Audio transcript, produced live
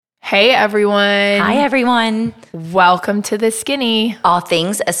Hey everyone. Hi everyone. Welcome to The Skinny. All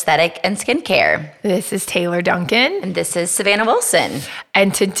things aesthetic and skincare. This is Taylor Duncan. And this is Savannah Wilson.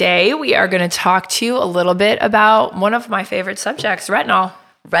 And today we are going to talk to you a little bit about one of my favorite subjects, retinol.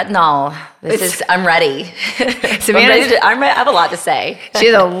 Retinol. I'm ready. I have a lot to say. She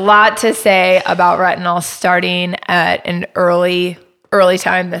has a lot to say about retinol starting at an early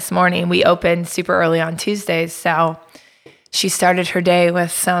time this morning. We opened super early on Tuesdays, so she started her day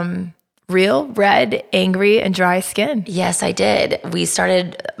with some real red, angry, and dry skin. Yes, I did. We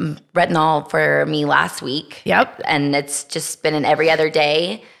started retinol for me last week. Yep. And it's just been an every other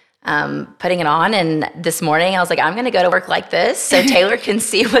day putting it on. And this morning I was like, I'm going to go to work like this so Taylor can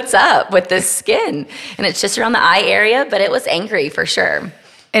see what's up with this skin. And it's just around the eye area, but it was angry for sure.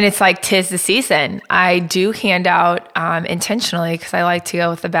 And it's like 'tis the season. I do hand out intentionally because I like to go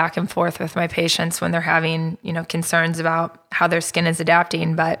with the back and forth with my patients when they're having, concerns about how their skin is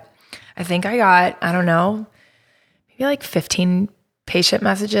adapting. But I think I got, maybe like 15 patient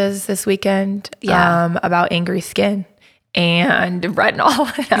messages this weekend about angry skin and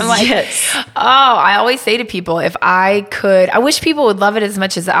retinol. And I'm like, yes. I always say to people, if I could, I wish people would love it as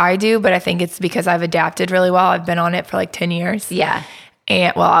much as I do, but I think it's because I've adapted really well. I've been on it for like 10 years. Yeah.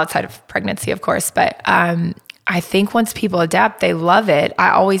 And outside of pregnancy, of course, but I think once people adapt, they love it. I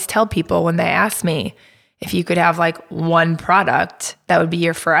always tell people when they ask me if you could have like one product that would be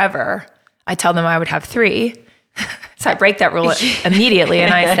your forever, I tell them I would have 3. So I break that rule immediately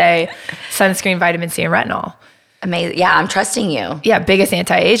and I say sunscreen, vitamin C, and retinol. Amazing. Yeah, I'm trusting you. Yeah, biggest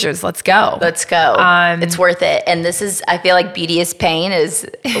anti-agers. Let's go. Let's go. It's worth it. And I feel like beauty is pain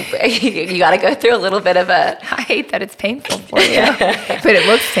you got to go through a little bit of a... I hate that it's painful for you, but it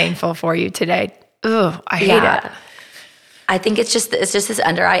looks painful for you today. Ugh, I hate it. I think it's just this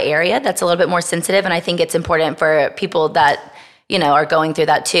under eye area that's a little bit more sensitive. And I think it's important for people that, are going through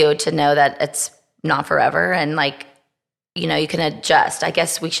that too, to know that it's not forever. And you can adjust. I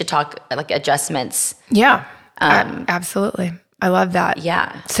guess we should talk like adjustments. Yeah. Absolutely. I love that.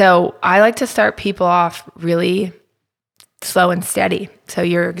 Yeah. So I like to start people off really slow and steady. So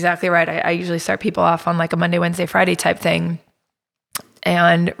you're exactly right. I usually start people off on like a Monday, Wednesday, Friday type thing.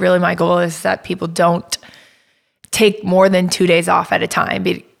 And really my goal is that people don't take more than 2 days off at a time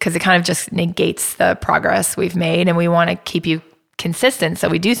because it kind of just negates the progress we've made. And we want to keep you consistent so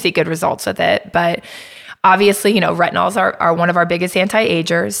we do see good results with it. But obviously, retinols are one of our biggest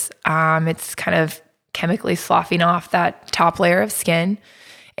anti-agers. It's kind of chemically sloughing off that top layer of skin.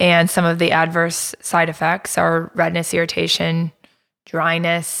 And some of the adverse side effects are redness, irritation,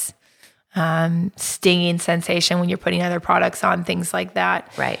 dryness, stinging sensation when you're putting other products on, things like that.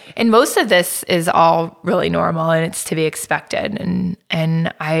 Right. And most of this is all really normal and it's to be expected.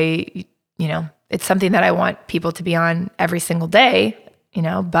 And I, it's something that I want people to be on every single day,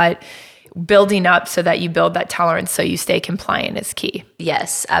 but building up so that you build that tolerance so you stay compliant is key.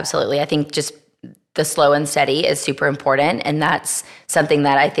 Yes, absolutely. I think just the slow and steady is super important. And that's something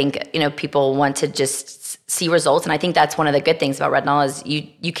that I think, people want to just see results. And I think that's one of the good things about retinol is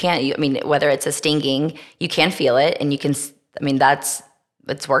you can't, whether it's a stinging, you can feel it and you can,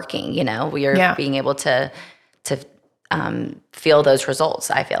 it's working, we're being able to feel those results,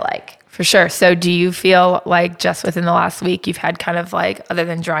 I feel like. For sure. So do you feel like just within the last week, you've had kind of like, other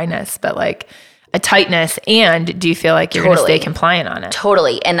than dryness, but like a tightness, and do you feel like you're going to stay compliant on it?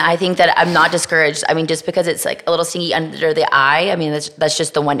 Totally. And I think that I'm not discouraged. Just because it's like a little stingy under the eye, that's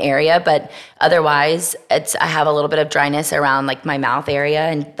just the one area, but otherwise I have a little bit of dryness around like my mouth area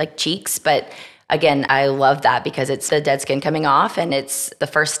and like cheeks. But again, I love that because it's the dead skin coming off and it's the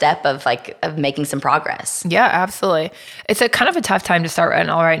first step of making some progress. Yeah, absolutely. It's a kind of a tough time to start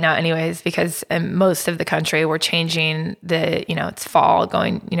retinol right now anyways, because in most of the country we're changing it's fall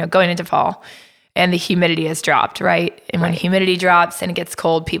going into fall. And the humidity has dropped, right? And when humidity drops and it gets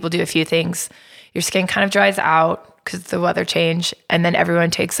cold, people do a few things. Your skin kind of dries out because the weather change. And then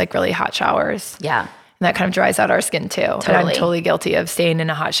everyone takes like really hot showers. Yeah. And that kind of dries out our skin too. Totally. And I'm totally guilty of staying in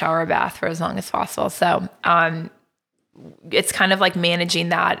a hot shower or bath for as long as possible. So it's kind of like managing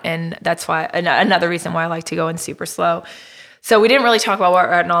that. And that's why another reason why I like to go in super slow. So we didn't really talk about what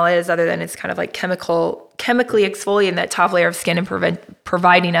retinol is other than it's kind of like chemically exfoliating that top layer of skin and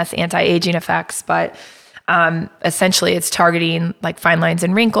providing us anti-aging effects. But essentially it's targeting like fine lines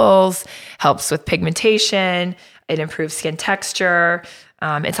and wrinkles, helps with pigmentation, it improves skin texture.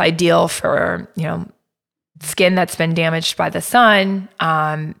 It's ideal for, skin that's been damaged by the sun.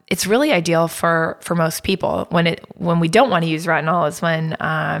 It's really ideal for most people. When we don't want to use retinol is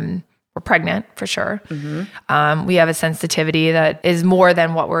when we're pregnant for sure. We have a sensitivity that is more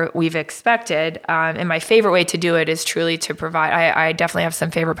than what we've expected. And my favorite way to do it is truly to provide, I definitely have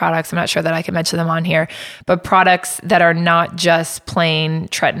some favorite products. I'm not sure that I can mention them on here, but products that are not just plain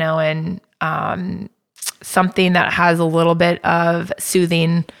tretinoin, something that has a little bit of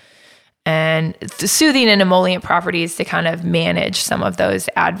soothing and emollient properties to kind of manage some of those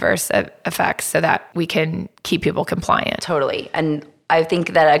adverse effects so that we can keep people compliant. Totally. And I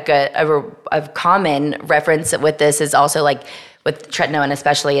think that a common reference with this is also like with tretinoin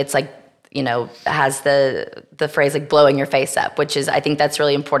especially, it's like, has the phrase like blowing your face up, which is, I think that's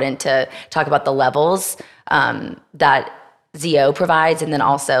really important to talk about the levels that ZO provides, and then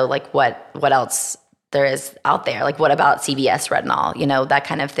also like what else there is out there. Like what about CVS retinol, that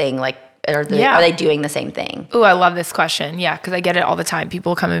kind of thing, like are they doing the same thing? Oh, I love this question. Yeah, because I get it all the time.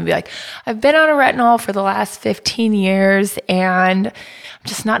 People come and be like, I've been on a retinol for the last 15 years and I'm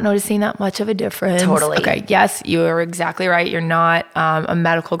just not noticing that much of a difference. Totally. Okay, yes, you are exactly right. You're not, a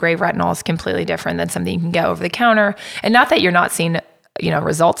medical grade retinol is completely different than something you can get over the counter. And not that you're not seeing,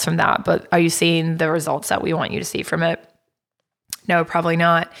 results from that, but are you seeing the results that we want you to see from it? No, probably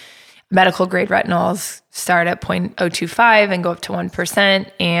not. Medical grade retinols start at 0.025 and go up to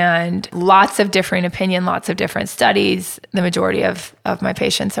 1%, and lots of differing opinion, lots of different studies. The majority of my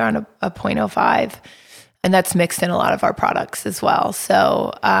patients are on a 0.05, and that's mixed in a lot of our products as well.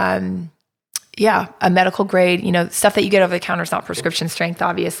 So, a medical grade, stuff that you get over the counter is not prescription strength,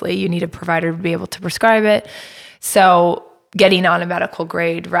 obviously. You need a provider to be able to prescribe it. So getting on a medical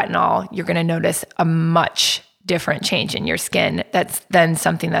grade retinol, you're going to notice a much different change in your skin than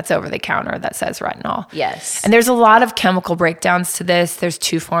something that's over the counter that says retinol. Yes. And there's a lot of chemical breakdowns to this. There's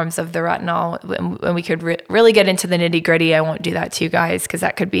 2 forms of the retinol. When we could really get into the nitty gritty, I won't do that to you guys because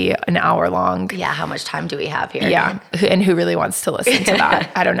that could be an hour long. Yeah. How much time do we have here? Yeah. And who really wants to listen to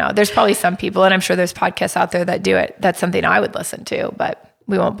that? I don't know. There's probably some people, and I'm sure there's podcasts out there that do it. That's something I would listen to, but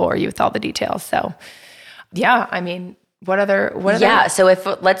we won't bore you with all the details. So yeah, I mean, what other? Yeah. So if,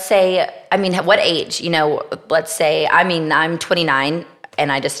 let's say, what age, let's say, I'm 29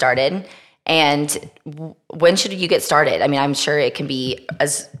 and I just started, and when should you get started? I'm sure it can be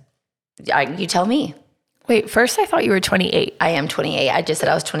you tell me. Wait, first I thought you were 28. I am 28. I just said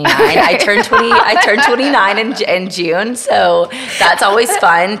I was 29. Okay. I turned 29 in June. So that's always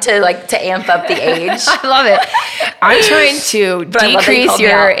fun to amp up the age. I love it. I'm trying to decrease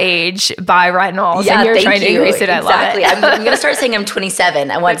your age by retinols, and you're trying to increase it. Exactly. I love it. I'm going to start saying I'm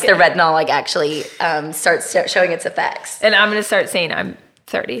 27 and once the retinol actually starts showing its effects. And I'm going to start saying I'm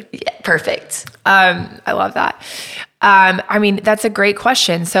 30. Yeah, perfect. I love that. That's a great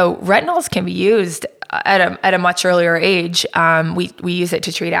question. So retinols can be used at a much earlier age. We use it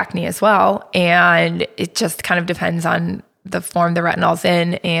to treat acne as well. And it just kind of depends on the form the retinol's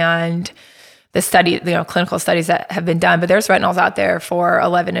in and the clinical studies that have been done. But there's retinols out there for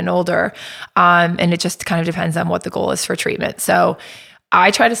 11 and older. And it just kind of depends on what the goal is for treatment. So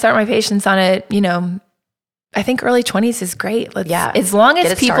I try to start my patients on it, I think early 20s is great. As long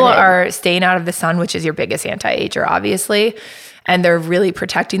as people are staying out of the sun, which is your biggest anti-ager, obviously, and they're really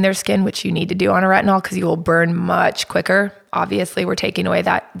protecting their skin, which you need to do on a retinol because you will burn much quicker. Obviously, we're taking away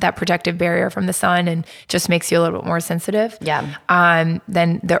that protective barrier from the sun and just makes you a little bit more sensitive. Yeah.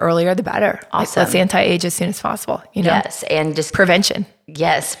 Then the earlier, the better. Awesome. Let's anti-age as soon as possible. Yes, and just prevention.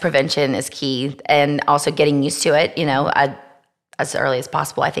 Yes, prevention is key, and also getting used to it. As early as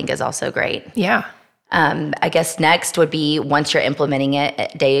possible, I think is also great. Yeah. I guess next would be once you're implementing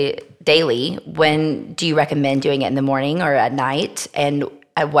it daily, when do you recommend doing it, in the morning or at night? And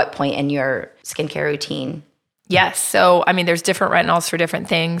at what point in your skincare routine? Yes. So, there's different retinols for different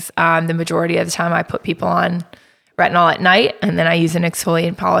things. The majority of the time I put people on retinol at night, and then I use an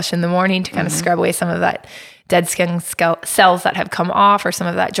exfoliant polish in the morning to kind of scrub away some of that dead skin cells that have come off or some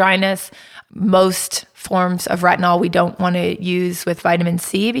of that dryness. Most forms of retinol we don't want to use with vitamin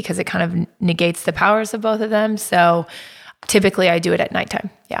C because it kind of negates the powers of both of them. So typically I do it at nighttime.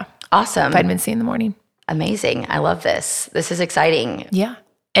 Yeah. Awesome. Vitamin C in the morning. Amazing. I love this. This is exciting. Yeah.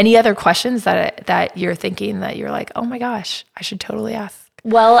 Any other questions that you're thinking that you're like, oh my gosh, I should totally ask?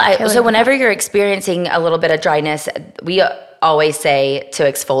 Well, so whenever you're experiencing a little bit of dryness, we always say to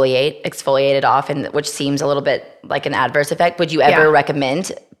exfoliate it off, and which seems a little bit like an adverse effect. Would you ever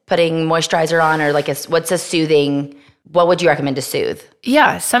recommend putting moisturizer on, or what would you recommend to soothe?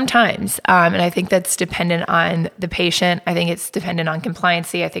 Yeah, sometimes. And I think that's dependent on the patient. I think it's dependent on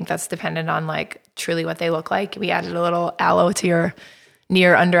compliancy. I think that's dependent on truly what they look like. We added a little aloe to your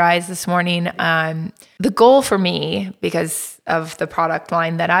near under eyes this morning. The goal for me, because of the product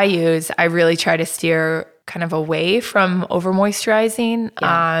line that I use, I really try to steer kind of away from over moisturizing.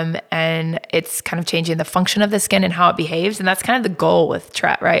 And it's kind of changing the function of the skin and how it behaves. And that's kind of the goal with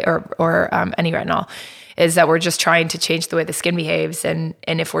Tret, right? Or any retinol, is that we're just trying to change the way the skin behaves. And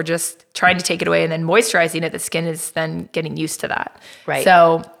if we're just trying to take it away and then moisturizing it, the skin is then getting used to that. Right.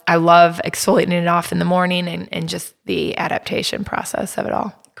 So I love exfoliating it off in the morning and just the adaptation process of it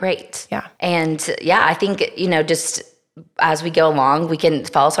all. Great. Yeah. And I think, just as we go along, we can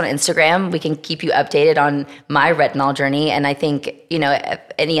follow us on Instagram. We can keep you updated on my retinol journey. And I think, if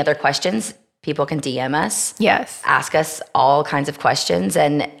any other questions, people can DM us. Yes. Ask us all kinds of questions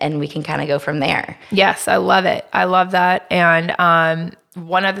and we can kind of go from there. Yes, I love it. I love that. And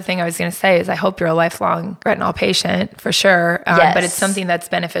one other thing I was going to say is I hope you're a lifelong retinol patient for sure. Yes. But it's something that's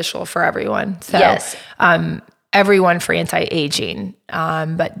beneficial for everyone. So yes. Everyone for anti-aging,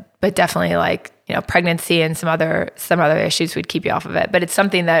 but definitely like, pregnancy and some other issues would keep you off of it. But it's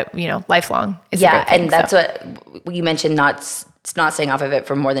something that, lifelong is a great thing, and that's what you mentioned, not staying off of it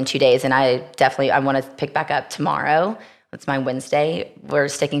for more than 2 days. And I want to pick back up tomorrow. It's my Wednesday. We're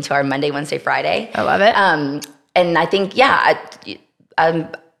sticking to our Monday, Wednesday, Friday. I love it. And I think,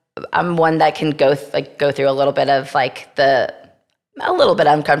 I'm one that can go through a little bit of a little bit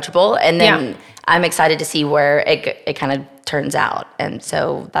uncomfortable. And then I'm excited to see where it kind of turns out. And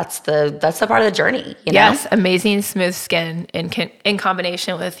so that's the part of the journey. Yes. Amazing smooth skin in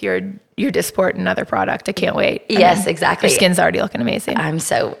combination with your Dysport and other product. I can't wait. Yes, exactly. Your skin's already looking amazing. I'm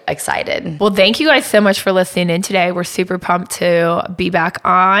so excited. Well, thank you guys so much for listening in today. We're super pumped to be back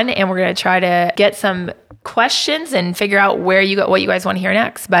on, and we're going to try to get some questions and figure out what you guys want to hear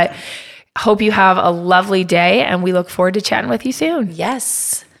next. But hope you have a lovely day, and we look forward to chatting with you soon.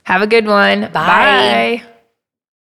 Yes. Have a good one. Bye. Bye.